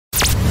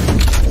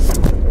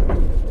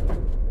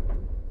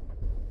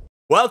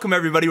Welcome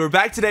everybody, we're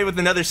back today with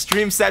another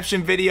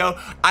Streamception video.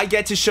 I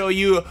get to show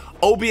you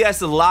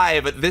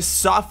OBS.Live, this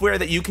software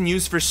that you can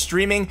use for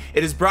streaming.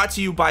 It is brought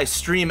to you by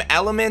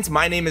StreamElements.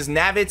 My name is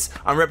Navitz.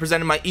 I'm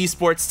representing my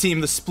esports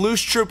team, the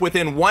Sploush Troupe.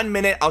 Within 1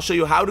 minute, I'll show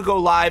you how to go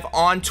live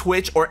on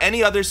Twitch or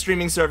any other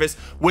streaming service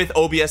with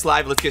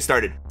OBS.Live. Let's get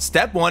started.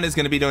 Step 1 is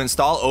going to be to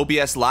install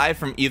OBS.Live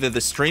from either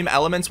the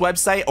StreamElements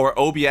website or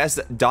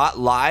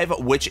OBS.Live,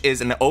 which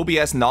is an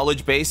OBS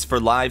knowledge base for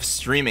live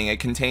streaming.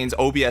 It contains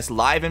OBS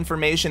Live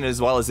information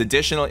as well as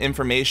additional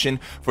information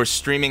for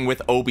streaming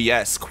with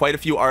OBS. Quite a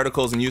few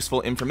articles and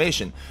useful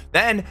information.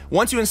 Then,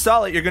 once you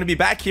install it, you're going to be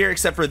back here,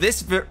 except for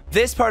this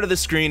part of the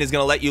screen is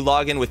going to let you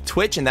log in with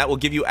Twitch, and that will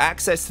give you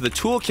access to the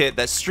toolkit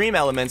that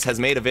StreamElements has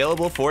made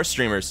available for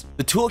streamers.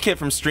 The toolkit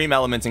from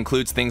StreamElements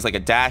includes things like a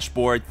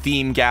dashboard,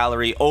 theme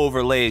gallery,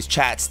 overlays,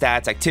 chat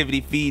stats, activity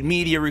feed,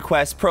 media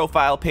requests,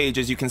 profile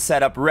pages. You can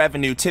set up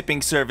revenue,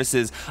 tipping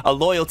services, a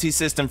loyalty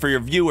system for your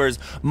viewers,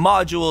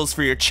 modules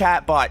for your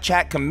chatbot,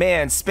 chat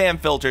commands, spam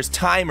filters,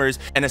 timers,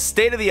 and a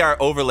state-of-the-art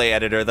overlay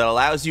editor that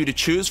allows you to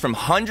choose from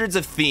hundreds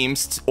of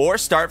themes or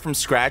start from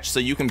scratch so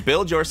you can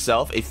build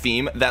yourself a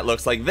theme that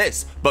looks like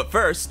this. But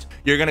first,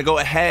 you're gonna go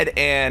ahead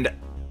and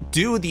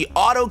do the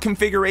auto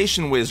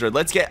configuration wizard.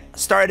 Let's get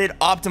started.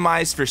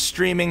 Optimized for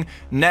streaming.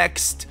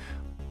 Next,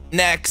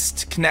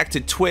 connect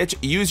to Twitch,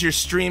 use your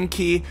stream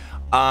key.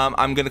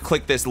 I'm gonna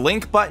click this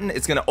link button.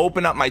 It's gonna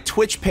open up my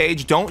Twitch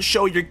page. Don't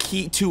show your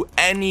key to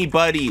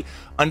anybody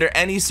under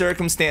any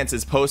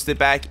circumstances. Post it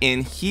back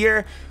in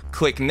here.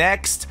 Click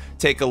next,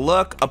 take a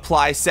look,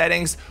 apply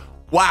settings.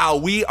 Wow,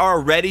 we are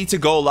ready to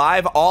go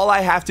live. All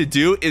I have to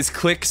do is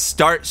click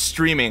start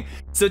streaming.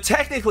 So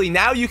technically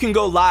now you can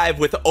go live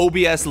with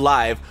OBS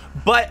Live,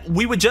 but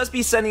we would just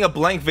be sending a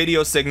blank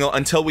video signal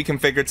until we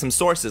configured some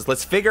sources.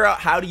 Let's figure out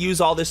how to use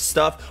all this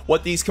stuff,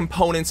 what these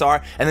components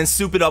are, and then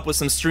soup it up with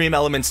some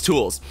StreamElements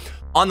tools.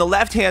 On the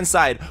left hand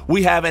side,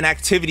 we have an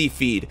activity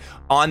feed.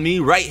 On the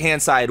right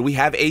hand side, we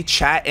have a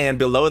chat, and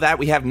below that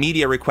we have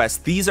media requests.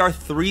 These are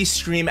 3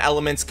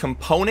 StreamElements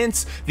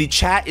components. The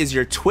chat is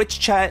your Twitch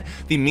chat.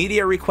 The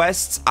media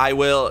requests, I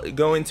will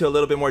go into a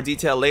little bit more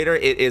detail later.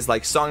 It is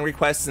like song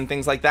requests and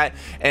things like that.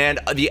 And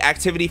the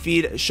activity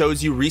feed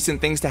shows you recent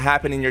things to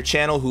happen in your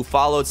channel, who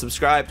followed,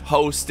 subscribed,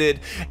 hosted,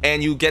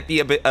 and you get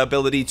the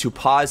ability to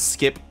pause,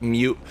 skip,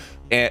 mute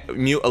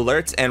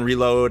alerts and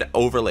reload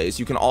overlays.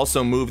 You can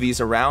also move these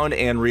around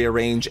and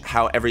rearrange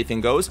how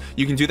everything goes.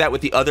 You can do that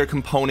with the other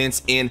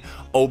components in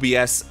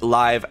OBS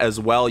Live as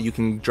well. You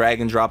can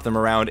drag and drop them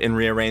around and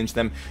rearrange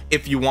them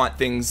if you want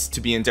things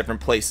to be in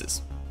different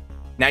places.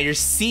 Now your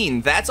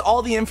scene, that's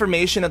all the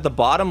information at the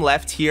bottom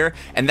left here,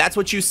 and that's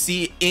what you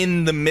see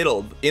in the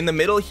middle. In the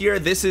middle here,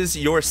 this is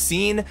your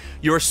scene.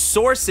 Your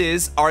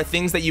sources are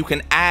things that you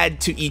can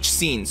add to each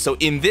scene. So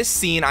in this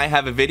scene, I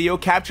have a video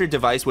capture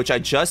device, which I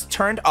just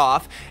turned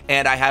off,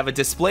 and I have a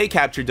display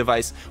capture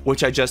device,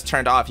 which I just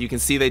turned off. You can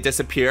see they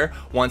disappear.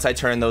 Once I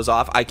turn those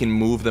off, I can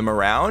move them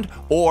around,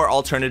 or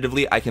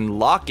alternatively, I can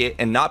lock it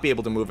and not be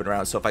able to move it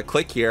around. So if I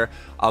click here,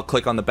 I'll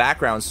click on the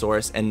background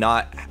source and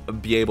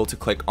not be able to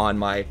click on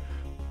my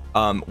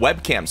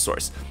webcam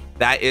source.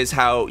 That is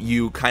how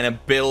you kind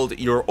of build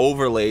your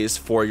overlays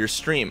for your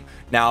stream.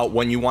 Now,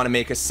 when you want to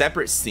make a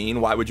separate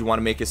scene, why would you want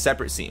to make a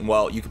separate scene?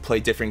 Well, you could play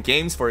different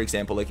games, for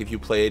example. Like if you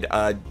played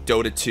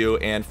Dota 2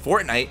 and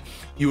Fortnite,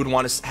 you would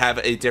want to have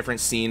a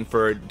different scene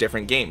for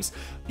different games.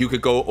 You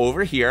could go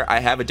over here. I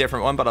have a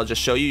different one, but I'll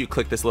just show you. You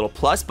click this little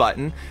plus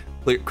button,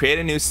 create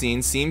a new scene,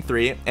 scene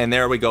 3, and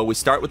there we go. We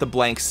start with a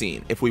blank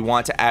scene. If we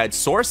want to add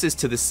sources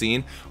to the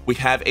scene, we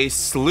have a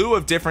slew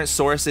of different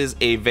sources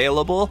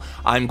available.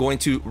 I'm going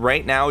to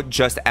right now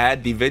just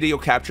add the video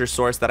capture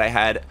source that I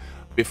had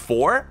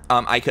before.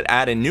 I could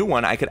add a new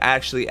one. I could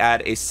actually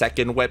add a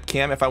second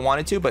webcam if I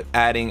wanted to, but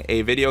adding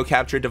a video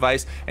capture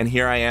device, and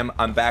here I am.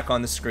 I'm back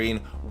on the screen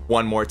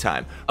one more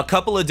time. A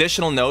couple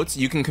additional notes: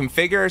 you can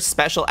configure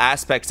special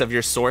aspects of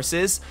your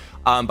sources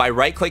by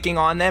right-clicking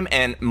on them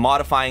and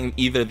modifying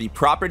either the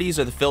properties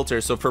or the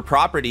filters. So for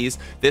properties,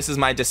 this is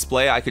my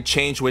display. I could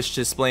change which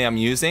display I'm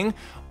using.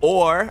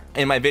 Or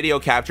in my video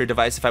capture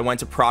device, if I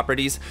went to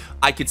properties,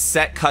 I could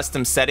set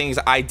custom settings.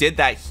 I did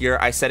that here.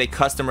 I set a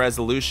custom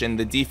resolution.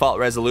 The default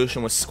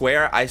resolution was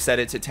square. I set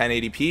it to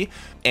 1080p.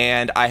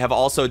 And I have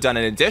also done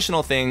an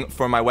additional thing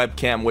for my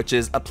webcam, which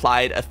is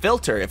applied a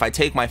filter. If I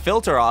take my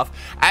filter off,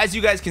 as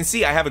you guys can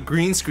see, I have a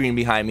green screen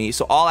behind me.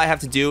 So all I have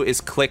to do is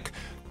click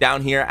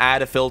down here,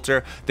 add a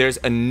filter. There's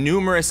a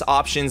numerous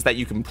options that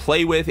you can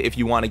play with if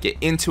you want to get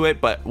into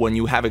it, but when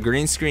you have a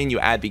green screen, you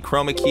add the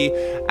chroma key,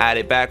 add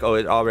it back. Oh,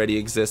 it already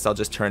exists. I'll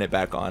just turn it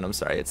back on. I'm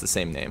sorry, it's the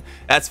same name.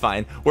 That's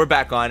fine. We're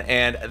back on,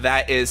 and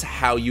that is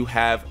how you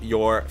have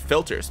your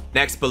filters.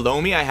 Next,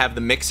 below me, I have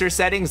the mixer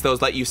settings.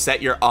 Those let you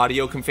set your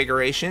audio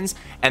configurations,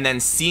 and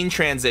then scene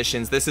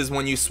transitions. This is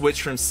when you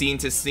switch from scene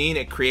to scene.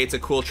 It creates a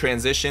cool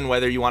transition,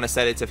 whether you want to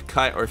set it to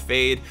cut or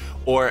fade,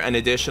 or an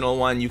additional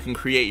one. You can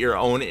create your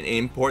own and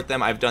import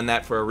them. I've done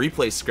that for a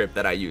replay script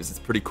that I use. It's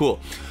pretty cool.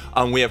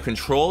 We have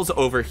controls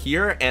over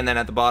here, and then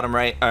at the bottom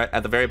right,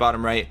 at the very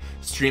bottom right,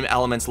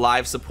 StreamElements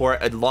live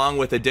support, along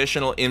with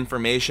additional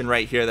information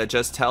right here that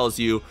just tells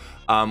you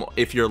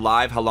if you're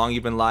live, how long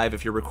you've been live,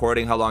 if you're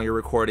recording, how long you're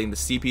recording, the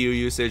CPU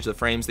usage, the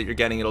frames that you're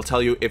getting. It'll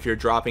tell you if you're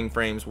dropping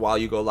frames while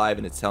you go live,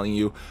 and it's telling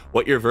you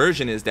what your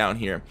version is down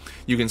here.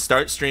 You can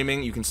start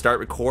streaming, you can start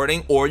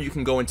recording, or you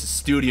can go into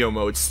studio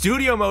mode.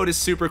 Studio mode is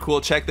super cool.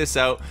 Check this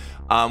out.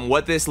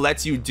 What this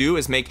lets you do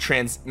is make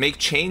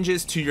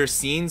changes to your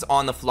scenes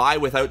on the fly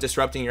without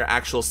disrupting your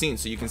actual scene.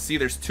 So you can see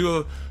there's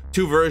two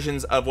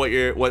versions of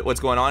what's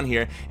going on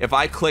here. If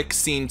I click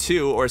scene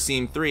 2 or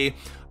scene 3,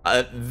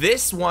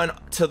 this one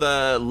to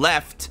the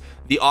left,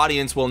 the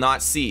audience will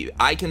not see.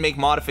 I can make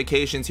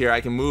modifications here. I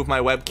can move my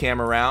webcam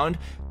around,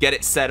 get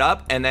it set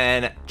up, and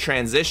then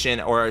transition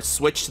or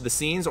switch to the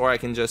scenes, or I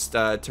can just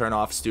turn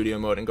off studio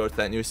mode and go to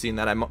that new scene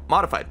that I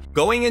modified.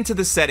 Going into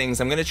the settings,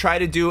 I'm going to try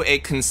to do a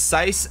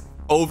concise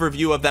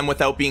overview of them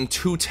without being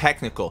too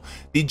technical.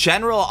 The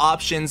general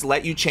options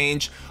let you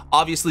change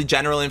obviously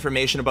general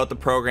information about the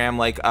program,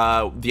 like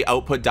the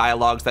output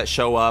dialogues that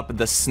show up,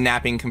 the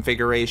snapping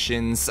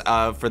configurations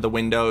for the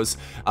windows,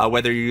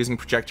 whether you're using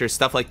projectors,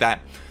 stuff like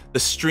that. The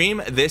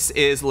stream, this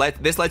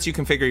lets you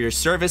configure your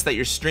service that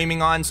you're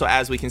streaming on. So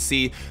as we can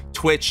see,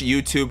 Twitch,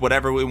 YouTube,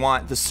 whatever we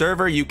want. The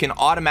server, you can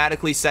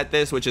automatically set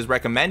this, which is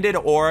recommended,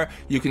 or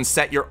you can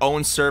set your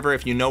own server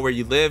if you know where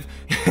you live.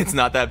 It's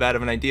not that bad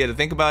of an idea to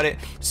think about it.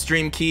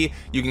 Stream key,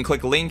 you can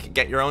click link,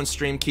 get your own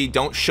stream key.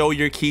 Don't show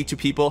your key to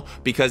people,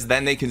 because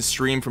then they can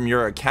stream from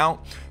your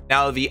account.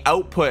 Now the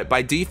output,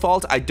 by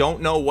default, I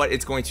don't know what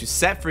it's going to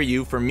set for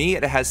you. For me,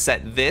 it has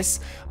set this.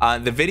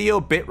 The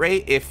video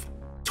bitrate, if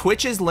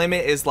Twitch's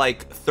limit is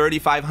like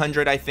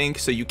 3,500, I think,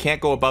 so you can't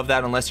go above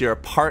that unless you're a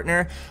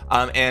partner.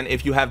 And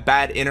if you have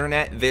bad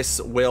internet, this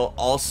will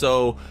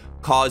also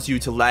cause you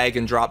to lag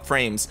and drop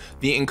frames.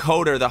 The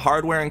encoder, the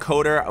hardware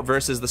encoder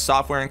versus the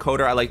software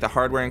encoder, I like the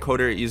hardware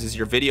encoder. It uses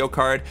your video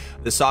card.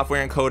 The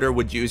software encoder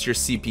would use your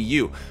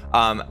CPU.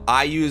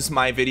 I use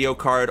my video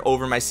card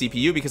over my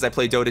CPU because I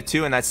play Dota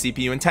 2 and that's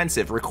CPU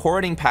intensive.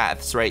 Recording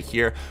paths right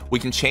here, we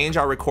can change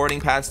our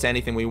recording paths to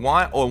anything we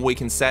want, or we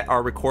can set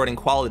our recording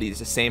qualities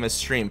the same as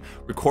stream.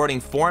 Recording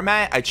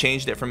format, I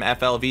changed it from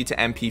FLV to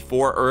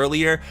MP4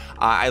 earlier.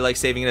 I like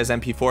saving it as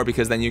MP4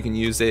 because then you can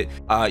use it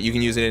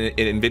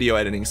in video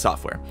editing software.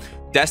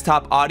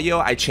 Desktop audio,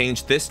 I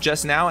changed this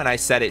just now and I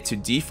set it to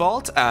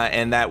default,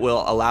 and that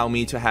will allow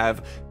me to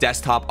have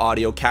desktop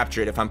audio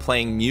capture it. If I'm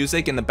playing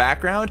music in the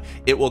background,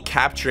 it will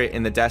capture it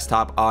in the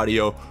desktop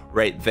audio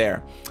right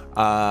there.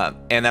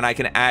 And then I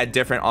can add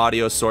different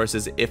audio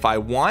sources if I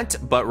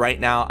want, but right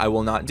now I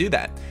will not do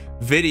that.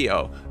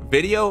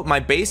 Video, my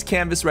base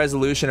canvas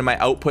resolution and my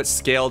output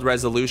scaled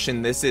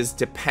resolution, this is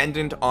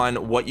dependent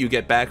on what you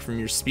get back from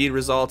your speed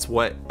results,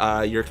 what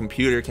your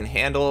computer can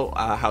handle,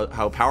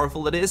 how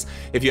powerful it is.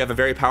 If you have a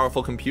very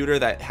powerful computer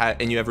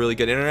and you have really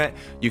good internet,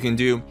 you can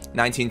do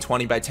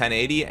 1920 by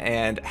 1080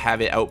 and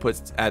have it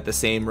output at the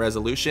same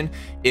resolution.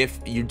 If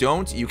you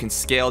don't, you can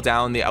scale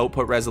down the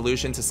output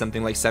resolution to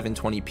something like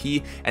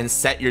 720p and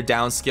set your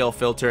downscale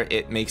filter.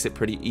 It makes it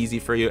pretty easy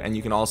for you, and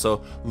you can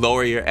also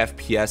lower your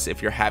FPS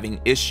if you're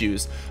having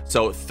issues.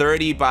 So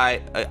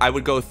I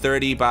would go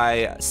 30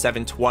 by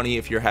 720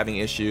 if you're having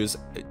issues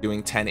doing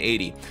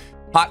 1080.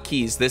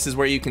 Hotkeys, this is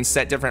where you can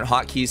set different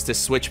hotkeys to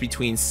switch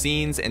between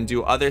scenes and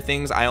do other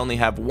things. I only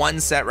have one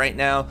set right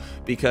now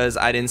because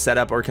I didn't set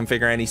up or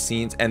configure any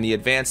scenes. And the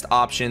advanced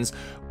options,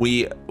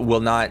 we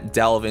will not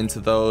delve into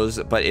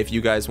those, but if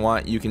you guys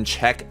want, you can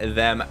check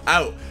them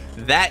out.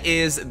 That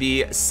is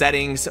the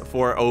settings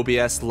for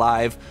OBS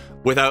Live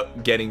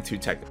without getting too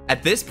technical.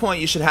 At this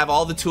point, you should have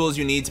all the tools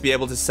you need to be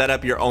able to set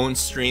up your own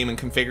stream and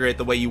configure it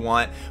the way you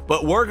want.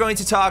 But we're going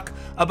to talk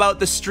about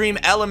the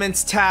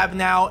StreamElements tab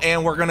now,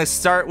 and we're going to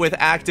start with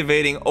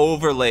activating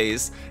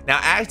overlays. Now,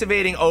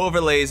 activating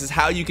overlays is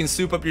how you can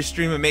soup up your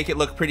stream and make it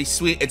look pretty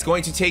sweet. It's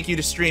going to take you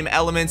to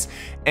StreamElements,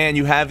 and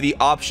you have the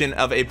option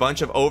of a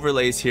bunch of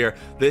overlays here.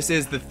 This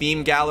is the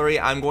theme gallery.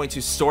 I'm going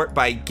to sort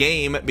by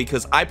game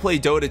because I play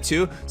Dota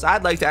 2, so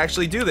I'd like to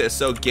actually do this.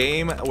 So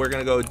game, we're going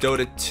to go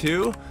Dota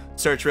 2.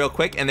 Search real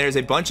quick, and there's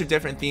a bunch of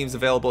different themes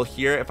available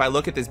here. If I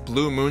look at this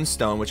blue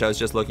moonstone, which I was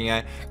just looking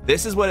at,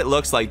 this is what it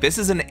looks like. This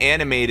is an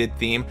animated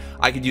theme.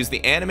 I could use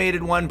the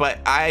animated one, but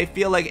I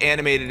feel like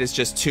animated is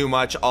just too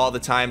much all the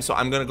time, so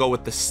I'm gonna go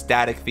with the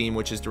static theme,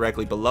 which is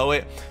directly below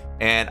it,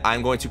 and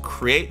I'm going to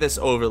create this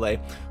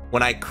overlay.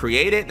 When I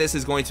create it, this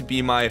is going to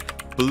be my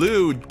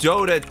blue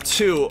Dota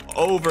 2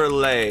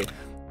 overlay,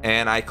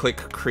 and I click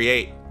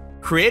create.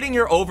 Creating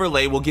your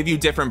overlay will give you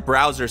different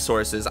browser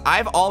sources.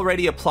 I've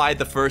already applied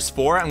the first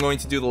 4. I'm going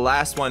to do the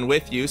last one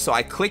with you. So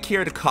I click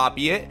here to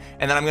copy it,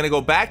 and then I'm going to go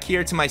back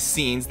here to my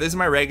scenes. This is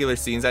my regular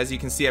scenes. As you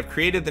can see, I've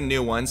created the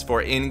new ones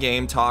for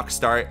in-game, talk,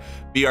 start,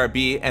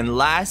 BRB, and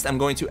last I'm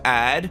going to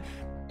add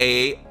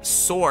a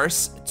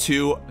source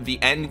to the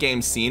end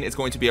game scene. It's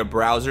going to be a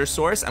browser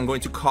source. I'm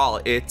going to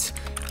call it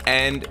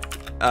end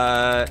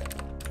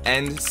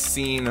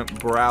scene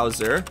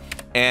browser.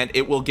 and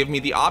it will give me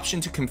the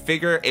option to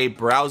configure a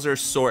browser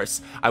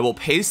source. I will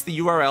paste the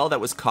URL that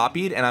was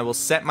copied, and I will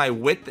set my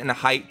width and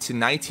height to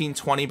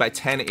 1920 by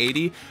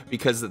 1080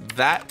 because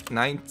that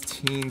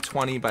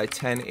 1920 by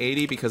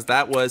 1080 because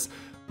that was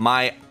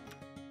my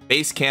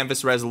base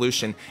canvas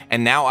resolution.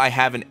 And now I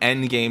have an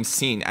end game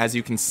scene. As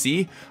you can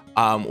see,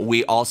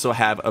 we also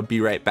have a be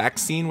right back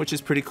scene, which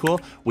is pretty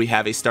cool. We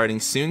have a starting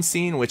soon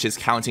scene, which is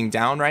counting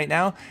down right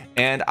now.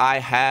 And I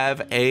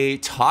have a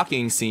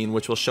talking scene,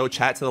 which will show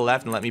chat to the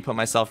left and let me put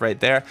myself right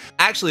there.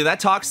 Actually, that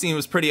talk scene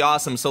was pretty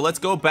awesome. So let's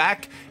go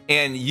back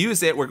and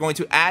use it. We're going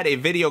to add a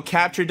video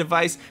capture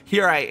device.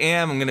 Here I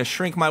am. I'm going to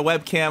shrink my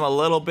webcam a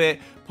little bit,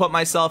 put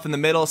myself in the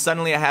middle.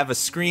 Suddenly I have a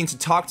screen to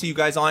talk to you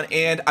guys on,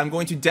 and I'm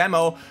going to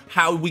demo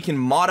how we can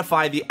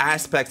modify the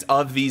aspects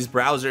of these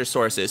browser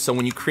sources. So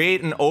when you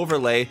create an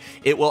overlay,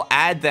 it will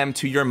add them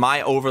to your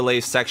My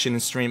Overlays section in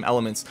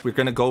StreamElements. We're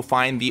going to go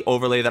find the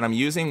overlay that I'm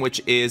using,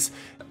 which is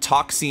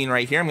talk scene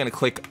right here. I'm going to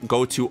click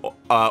go to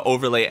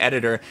overlay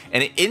editor,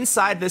 and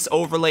inside this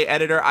overlay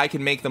editor I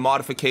can make the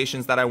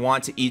modifications that I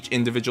want to each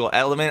individual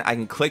element. I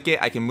can click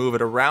it, I can move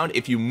it around.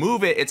 If you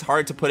move it, it's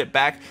hard to put it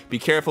back. Be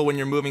careful when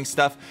you're moving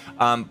stuff,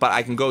 but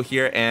I can go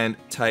here and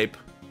type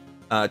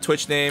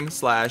Twitch name /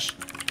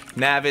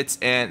 Navitz,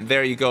 and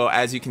there you go.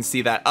 As you can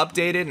see, that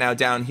updated. Now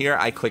down here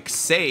I click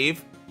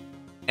save,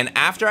 and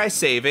after I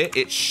save it,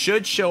 it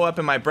should show up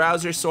in my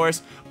browser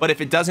source. But if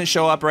it doesn't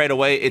show up right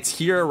away, it's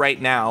here right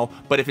now.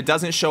 But if it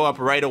doesn't show up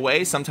right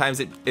away,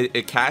 sometimes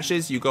it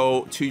caches. You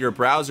go to your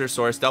browser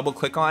source, double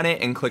click on it,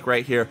 and click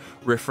right here,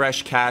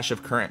 refresh cache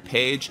of current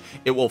page.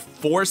 It will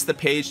force the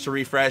page to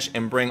refresh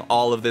and bring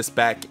all of this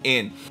back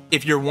in.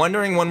 If you're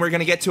wondering when we're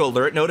gonna get to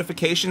alert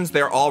notifications,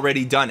 they're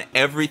already done.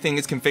 Everything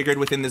is configured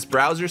within this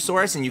browser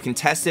source, and you can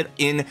test it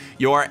in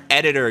your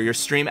editor, your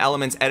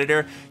StreamElements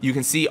editor. You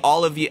can see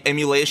all of the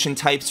emulation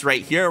types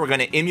right here. We're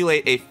gonna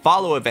emulate a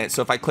follow event.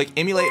 So if I click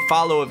emulate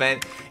follow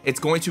event, it's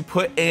going to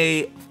put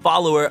a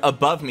follower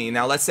above me.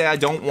 Now let's say I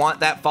don't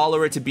want that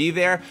follower to be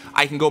there.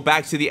 I can go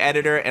back to the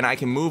editor and I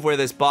can move where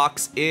this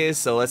box is.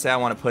 So let's say I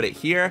want to put it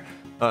here.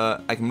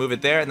 I can move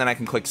it there, and then I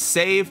can click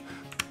save.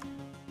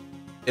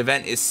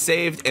 Event is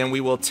saved, and we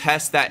will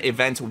test that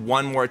event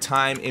one more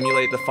time.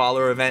 Emulate the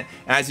follower event.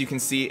 And as you can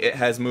see, it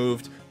has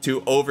moved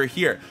to over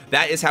here.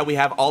 That is how we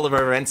have all of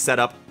our events set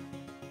up.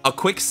 A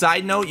quick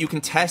side note, you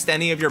can test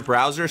any of your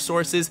browser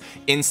sources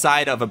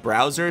inside of a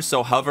browser.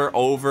 So hover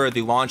over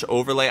the launch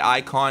overlay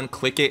icon,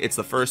 click it, it's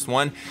the first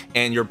one,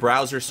 and your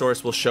browser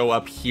source will show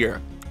up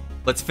here.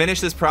 Let's finish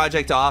this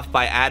project off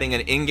by adding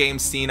an in-game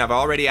scene. I've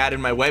already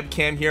added my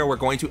webcam here. We're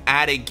going to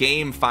add a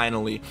game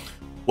finally.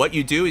 What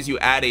you do is you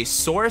add a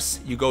source,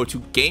 you go to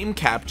game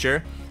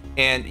capture,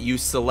 and you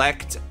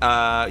select,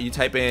 you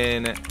type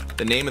in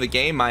the name of the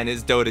game. Mine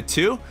is Dota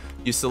 2.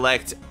 You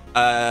select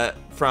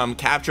from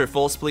capture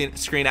full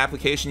screen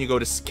application, you go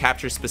to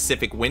capture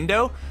specific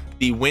window.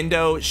 The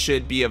window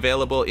should be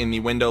available in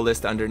the window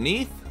list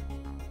underneath,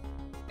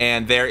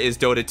 and there is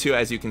Dota 2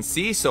 as you can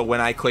see. So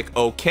when I click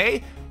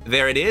OK,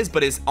 there it is,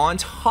 but it's on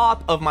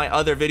top of my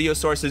other video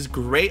sources.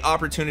 Great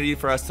opportunity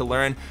for us to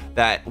learn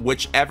that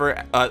which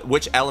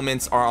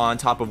elements are on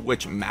top of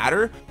which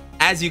matter.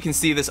 As you can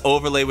see, this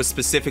overlay was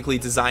specifically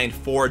designed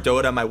for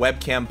Dota. My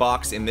webcam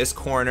box in this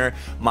corner,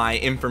 my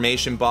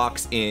information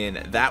box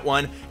in that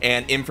one,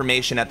 and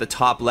information at the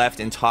top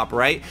left and top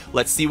right.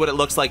 Let's see what it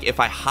looks like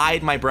if I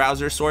hide my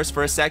browser source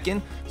for a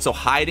second. So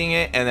hiding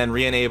it and then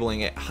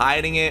re-enabling it,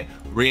 hiding it,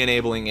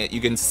 re-enabling it.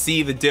 You can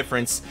see the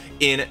difference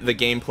in the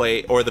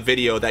gameplay or the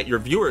video that your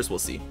viewers will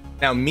see.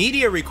 Now,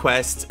 media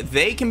requests,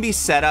 they can be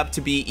set up to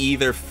be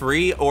either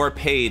free or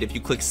paid. If you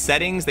click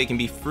settings, they can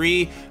be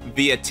free,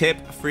 via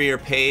tip, free or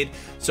paid.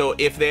 So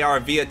if they are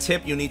via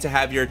tip, you need to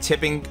have your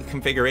tipping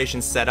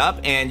configuration set up,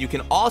 and you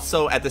can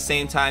also at the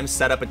same time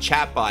set up a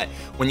chat bot.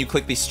 When you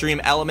click the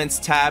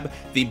StreamElements tab,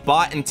 the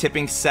bot and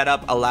tipping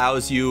setup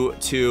allows you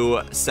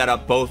to set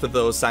up both of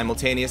those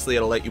simultaneously.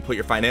 It'll let you put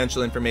your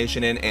financial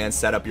information in and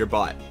set up your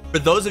bot. For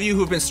those of you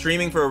who've been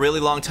streaming for a really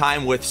long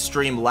time with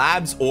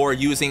StreamLabs or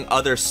using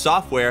other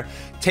software,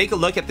 take a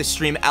look at the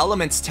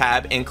StreamElements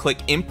tab and click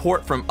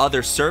import from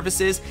other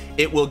services.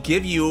 It will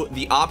give you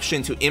the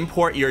option to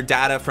import your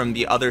data from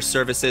the other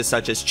services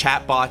such as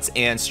chatbots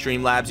and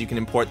StreamLabs. You can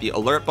import the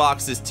alert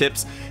boxes,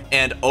 tips,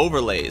 and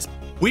overlays.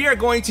 We are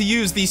going to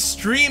use the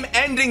stream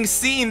ending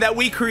scene that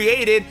we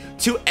created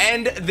to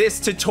end this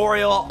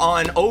tutorial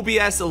on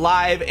OBS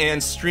Live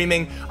and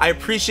streaming. I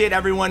appreciate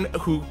everyone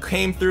who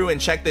came through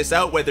and checked this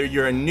out, whether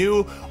you're a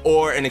new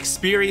or an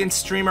experienced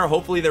streamer.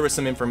 Hopefully there was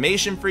some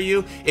information for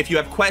you. If you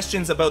have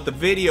questions about the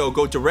video,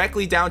 go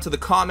directly down to the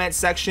comment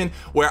section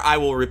where I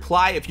will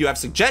reply. If you have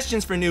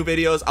suggestions for new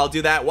videos, I'll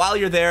do that. While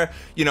you're there,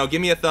 you know,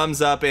 give me a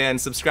thumbs up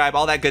and subscribe,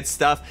 all that good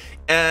stuff.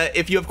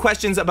 If you have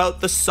questions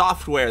about the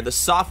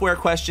software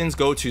questions,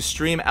 go to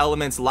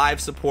StreamElements Live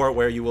Support,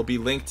 where you will be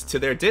linked to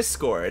their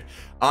Discord.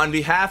 On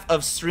behalf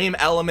of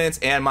StreamElements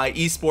and my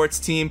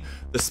esports team,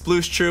 the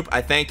Sploush Troupe,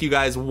 I thank you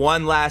guys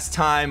one last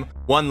time.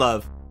 One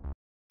love.